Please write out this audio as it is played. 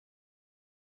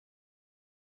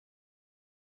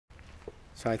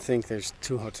So I think there's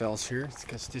two hotels here,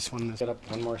 because this one is set up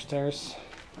one more stairs.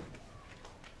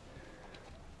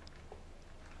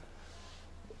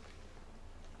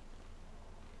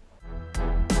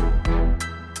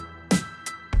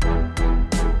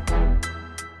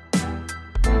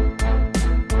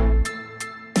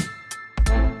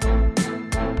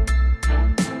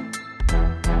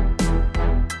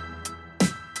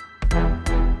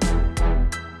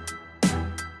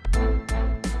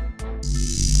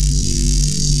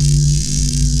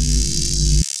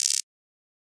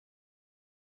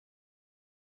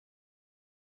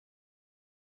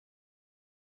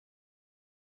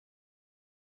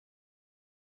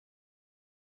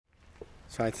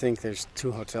 So I think there's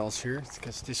two hotels here,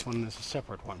 because this one is a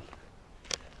separate one.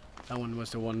 That one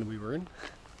was the one we were in.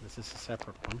 This is a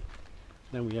separate one.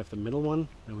 Then we have the middle one,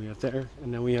 then we have there,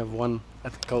 and then we have one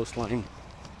at the coastline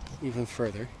even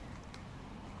further.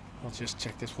 I'll just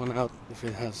check this one out if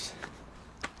it has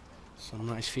some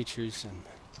nice features. And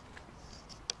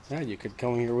yeah, you could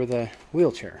come here with a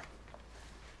wheelchair.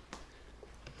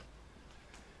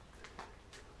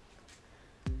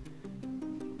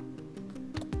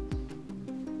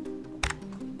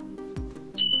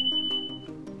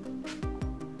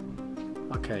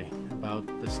 Okay, about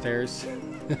the stairs.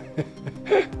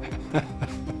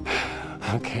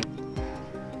 Okay.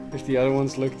 If the other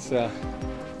ones looked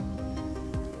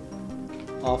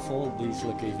awful, these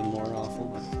look even more awful,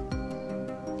 but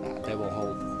they will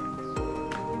hold.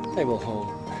 They will hold.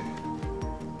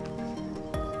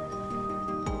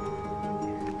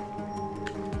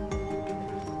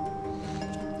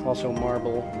 Also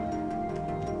marble.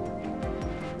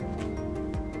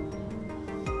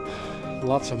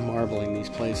 Lots of marble in these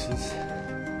places.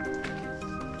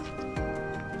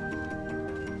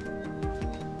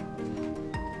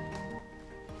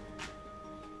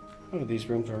 Oh, these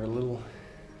rooms are a little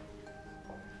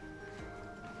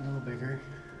bigger.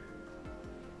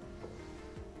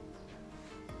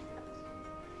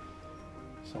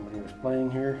 Somebody was playing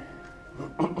here.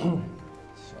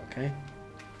 It's okay.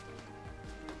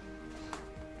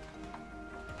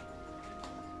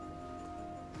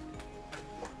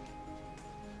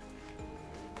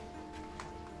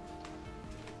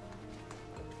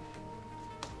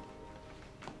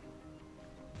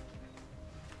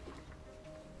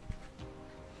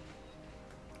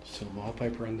 Still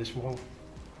wallpaper on this wall.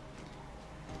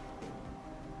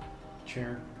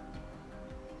 Chair.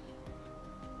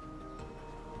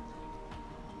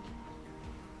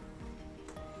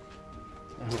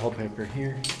 And wallpaper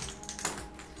here.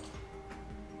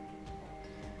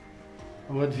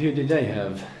 And what view did they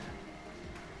have?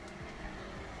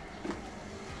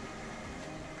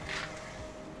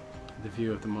 The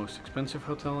view of the most expensive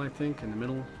hotel, I think, in the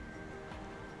middle.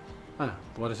 Ah,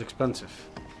 what is expensive?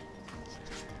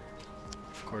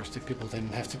 Of course, the people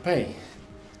didn't have to pay,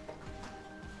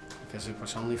 because it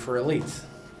was only for elite.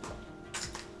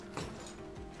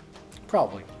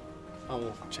 Probably. I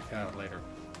will check that out later.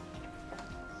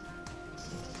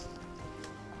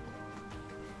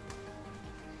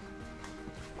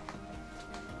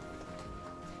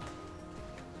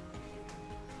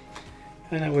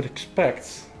 And I would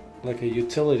expect like a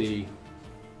utility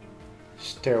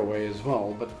stairway as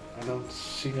well, but I don't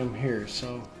see them here.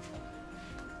 So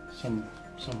some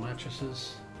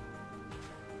mattresses.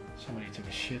 Somebody took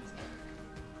a shit.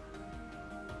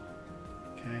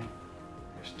 Okay,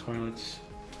 there's toilets.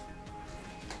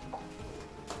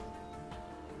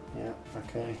 Yeah,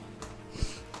 okay.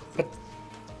 But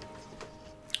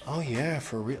oh yeah,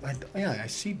 for real. Yeah, I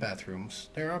see bathrooms.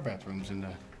 There are bathrooms in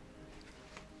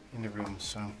the rooms,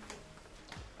 so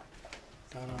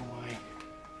don't know why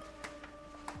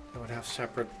they would have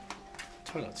separate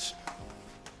toilets.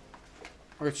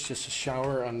 Or it's just a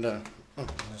shower on the... Oh,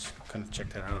 let's kind of check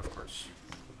that out, of course.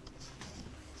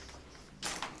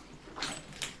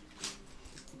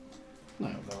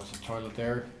 No, there was a toilet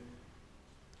there.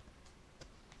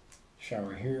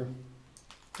 Shower here.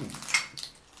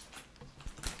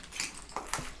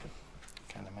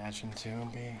 Can't imagine to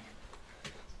be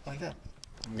like that.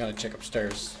 I'm gonna check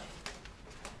upstairs.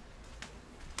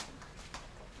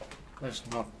 There's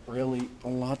not really a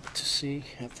lot to see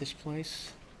at this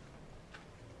place,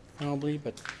 probably,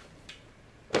 but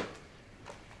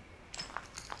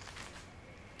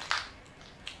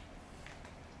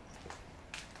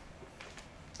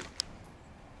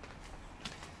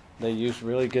they use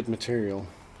really good material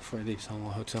for these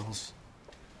hotels.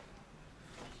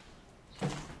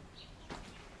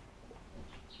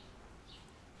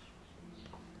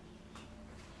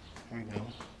 There we go.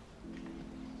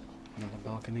 Another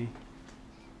balcony.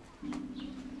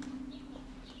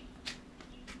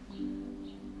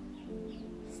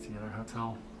 It's the other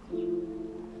hotel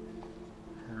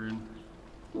we're in.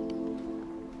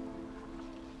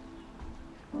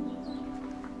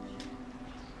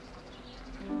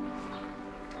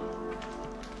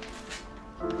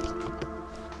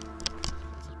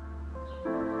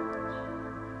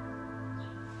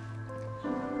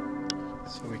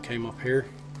 So we came up here.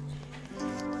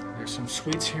 There's some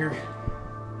suites here.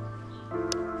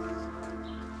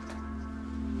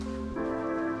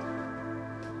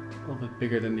 A little bit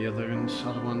bigger than the other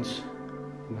ones.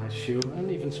 Nice view, and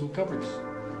even some cupboards.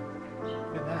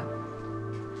 Look at that.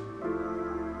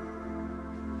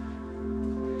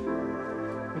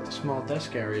 With the small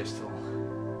desk area still.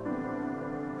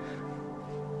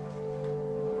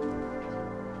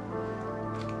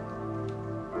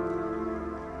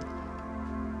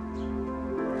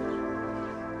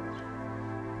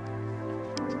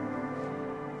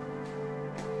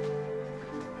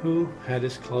 Who had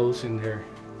his clothes in there?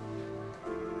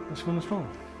 This one as well.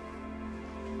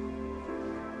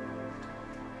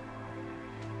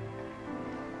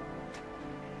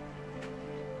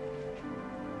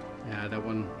 Yeah, that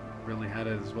one really had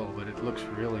it as well, but it looks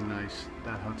really nice,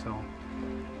 that hotel.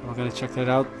 We're gonna check that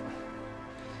out.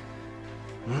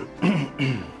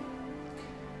 And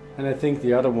I think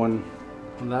the other one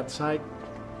on that side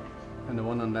and the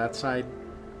one on that side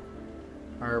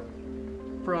are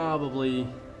probably,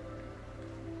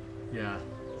 yeah,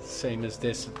 same as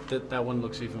this. That one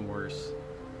looks even worse.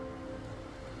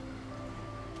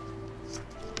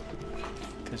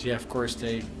 Because yeah, of course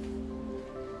they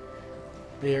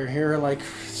are here like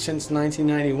since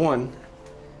 1991.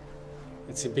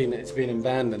 It's been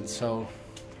abandoned, so,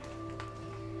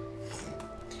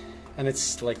 and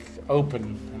it's like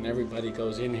open and everybody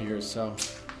goes in here, so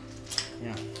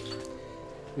yeah.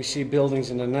 We see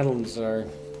buildings in the Netherlands that are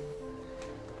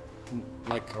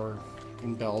like, or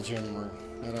in Belgium, or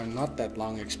that are not that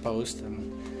long exposed,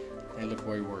 and they look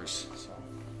way worse. So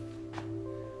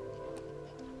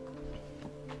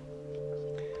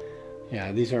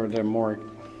yeah, they're more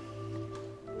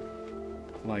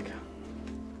like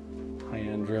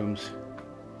high-end rooms,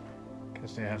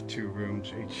 because they have 2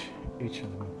 rooms each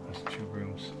of them has 2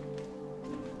 rooms.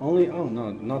 Only, oh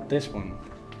no, not this one.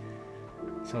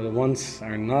 So the ones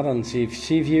are not on sea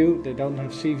view, they don't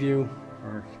have sea view,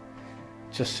 or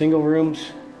just single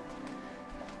rooms,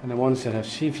 and the ones that have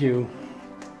sea view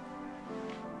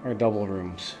are double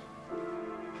rooms.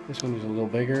 This one is a little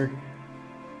bigger,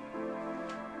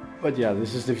 but yeah,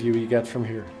 this is the view you get from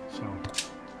here. So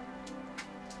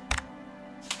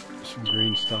some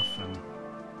green stuff, and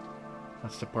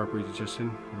that's the part we were just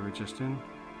in.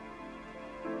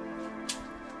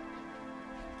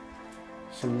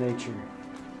 Some nature.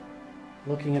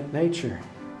 Looking at nature.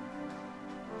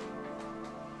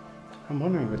 I'm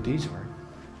wondering what these were.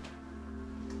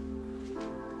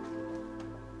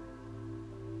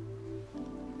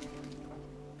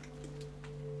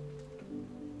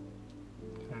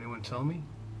 Can anyone tell me?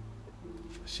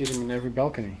 I see them in every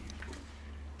balcony.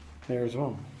 There as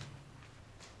well.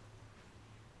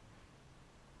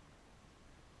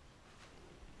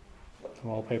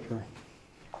 Wallpaper.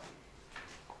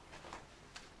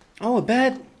 Oh, a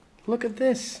bed! Look at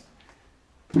this!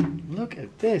 Look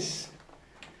at this!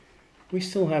 We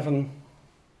still have an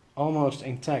almost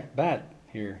intact bed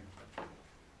here.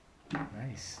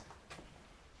 Nice.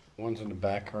 The ones in the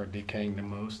back are decaying the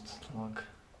most. Look.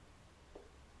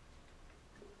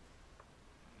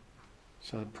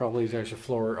 So probably there's a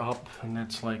floor up, and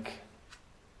that's like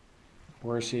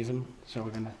worse even. So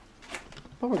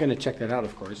we're gonna check that out,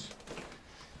 of course.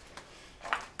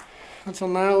 Until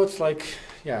now, it's like,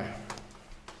 yeah,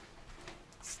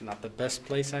 it's not the best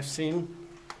place I've seen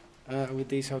with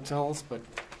these hotels, but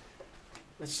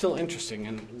it's still interesting,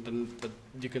 and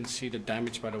you can see the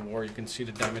damage by the war, you can see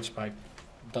the damage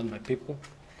done by people.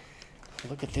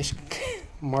 Look at this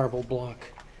marble block.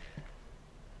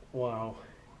 Wow.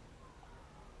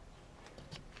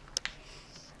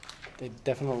 They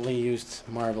definitely used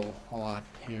marble a lot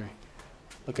here.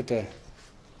 Look at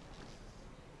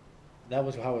that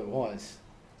was how it was.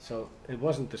 So it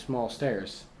wasn't the small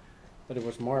stairs, but it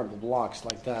was marble blocks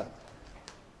like that.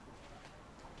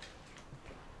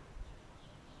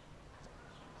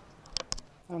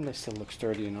 And they still look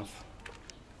sturdy enough,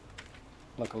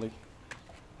 luckily.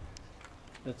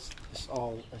 It's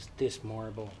all as this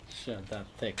marble, so that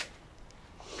thick.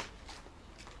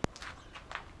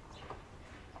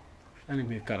 And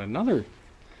we've got another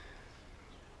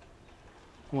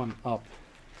one up,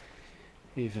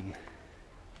 even.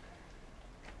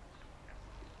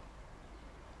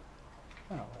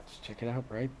 Oh, let's check it out,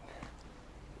 right?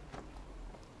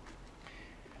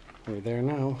 We're there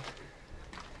now.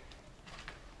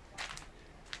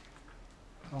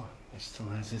 Oh, it still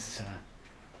has this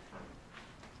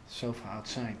sofa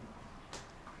outside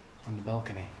on the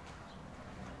balcony.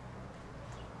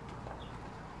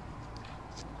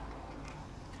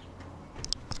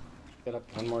 Get up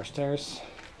one more stairs.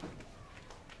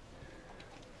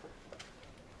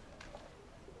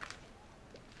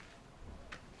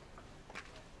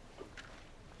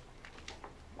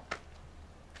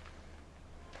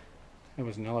 There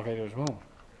was an elevator as well.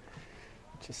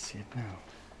 Just see it now.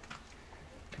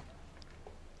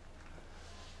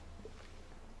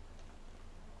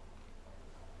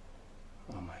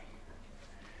 Oh my.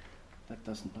 That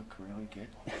doesn't look really good.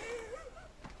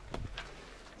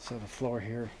 So the floor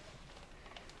here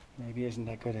maybe isn't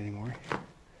that good anymore.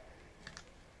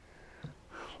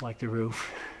 Like the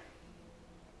roof.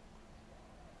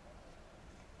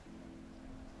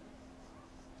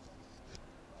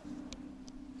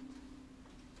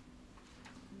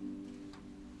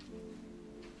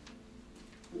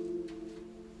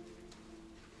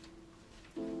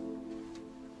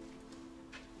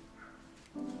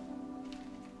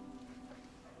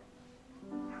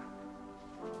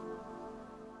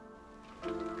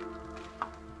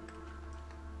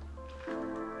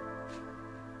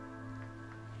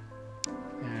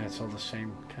 Yeah, it's all the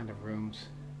same kind of rooms.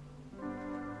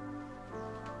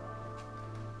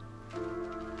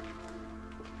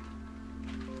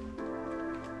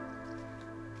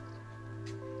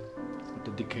 But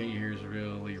the decay here is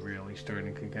really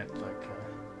starting to get like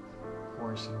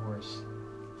worse and worse.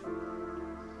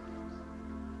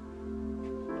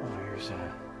 Oh, here's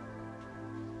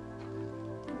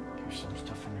some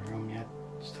stuff in the room yet.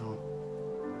 Still,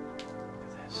 look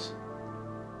at this.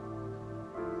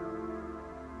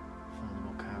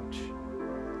 Foldable couch.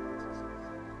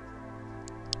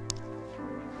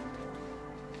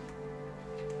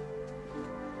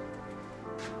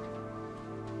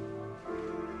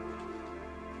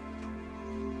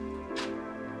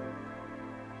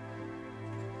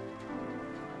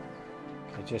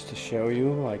 Okay, just to show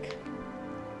you, like,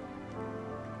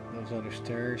 those other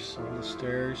stairs, all the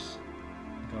stairs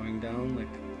going down, like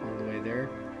all the way there.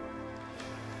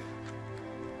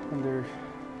 And they're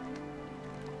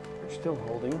still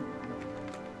holding. You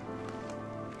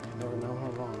never know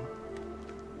how long.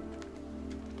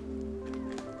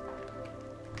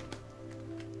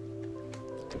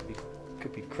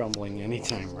 Could be crumbling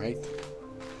anytime, right?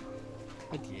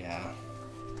 But yeah.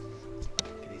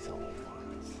 Look at these old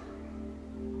ones.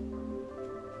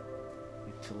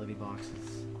 Utility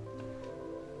boxes.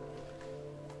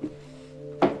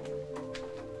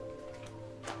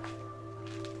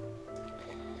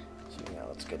 So now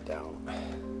let's get down. I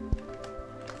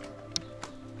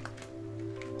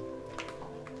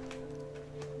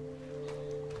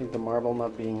think the marble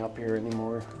not being up here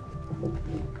anymore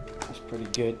is pretty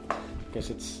good because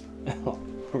it's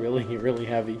really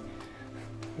heavy.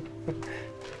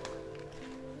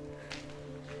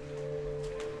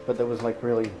 But that was like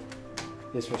really,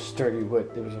 this was sturdy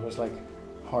wood. It was like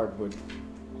hardwood.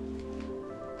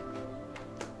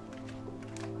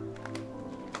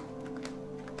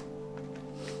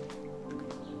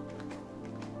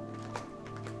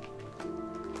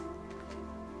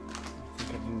 I think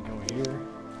I didn't go here.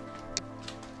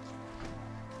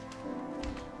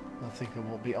 I think it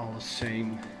will be all the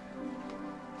same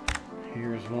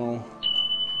here as well.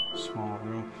 Small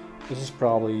room. This is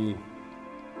probably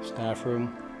staff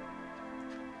room.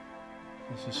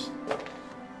 This is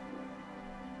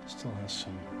still has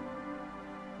some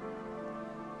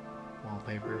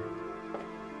wallpaper.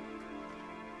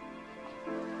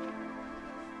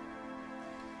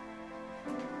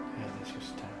 Yeah, this was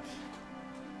staff.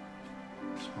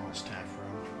 Small staff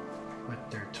room with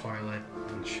their toilet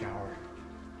and shower.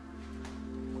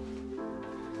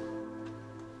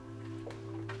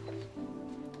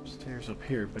 Stairs up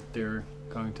here, but they're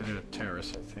going to the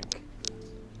terrace, I think.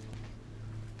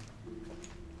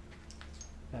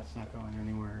 That's not going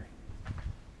anywhere.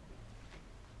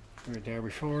 We were there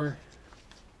before.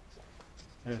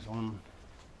 There's one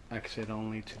exit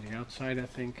only to the outside, I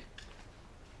think.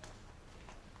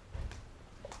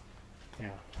 Yeah.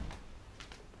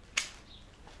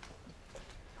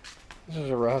 This is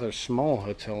a rather small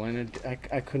hotel, and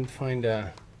I couldn't find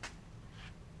a...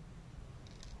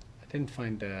 I didn't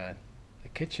find a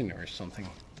kitchen or something,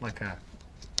 like a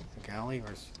galley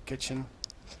or kitchen.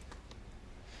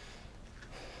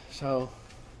 So,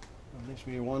 it makes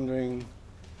me wondering,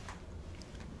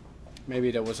 maybe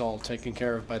that was all taken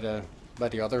care of by the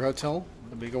other hotel,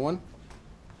 the bigger one,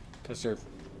 because they're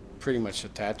pretty much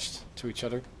attached to each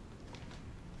other.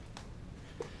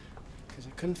 Because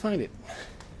I couldn't find it.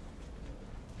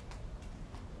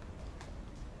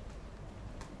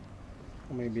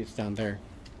 Or maybe it's down there.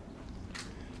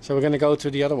 So we're gonna go to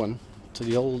the other one, to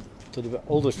the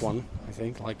oldest one, I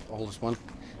think, like oldest one,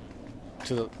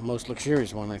 to the most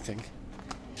luxurious one, I think.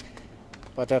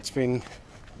 But that's been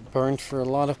burned for a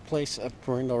lot of places.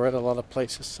 Burned already a lot of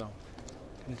places. So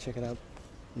gonna check it out.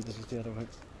 And this is the other one,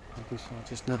 like we saw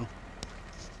just now.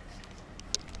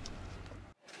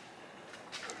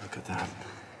 Look at that.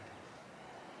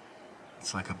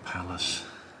 It's like a palace.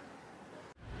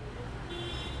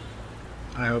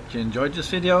 I hope you enjoyed this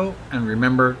video, and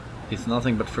remember, it's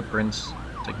nothing but footprints,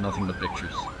 take nothing but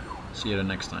pictures. See you the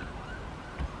next time.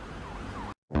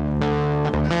 Of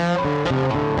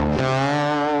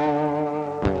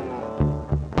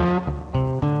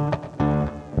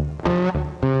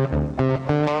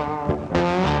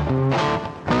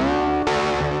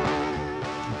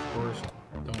course,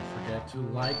 don't forget to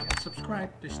like and subscribe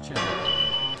this channel.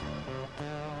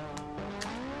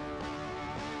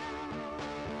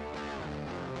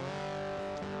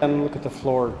 And look at the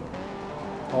floor,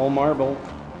 all marble.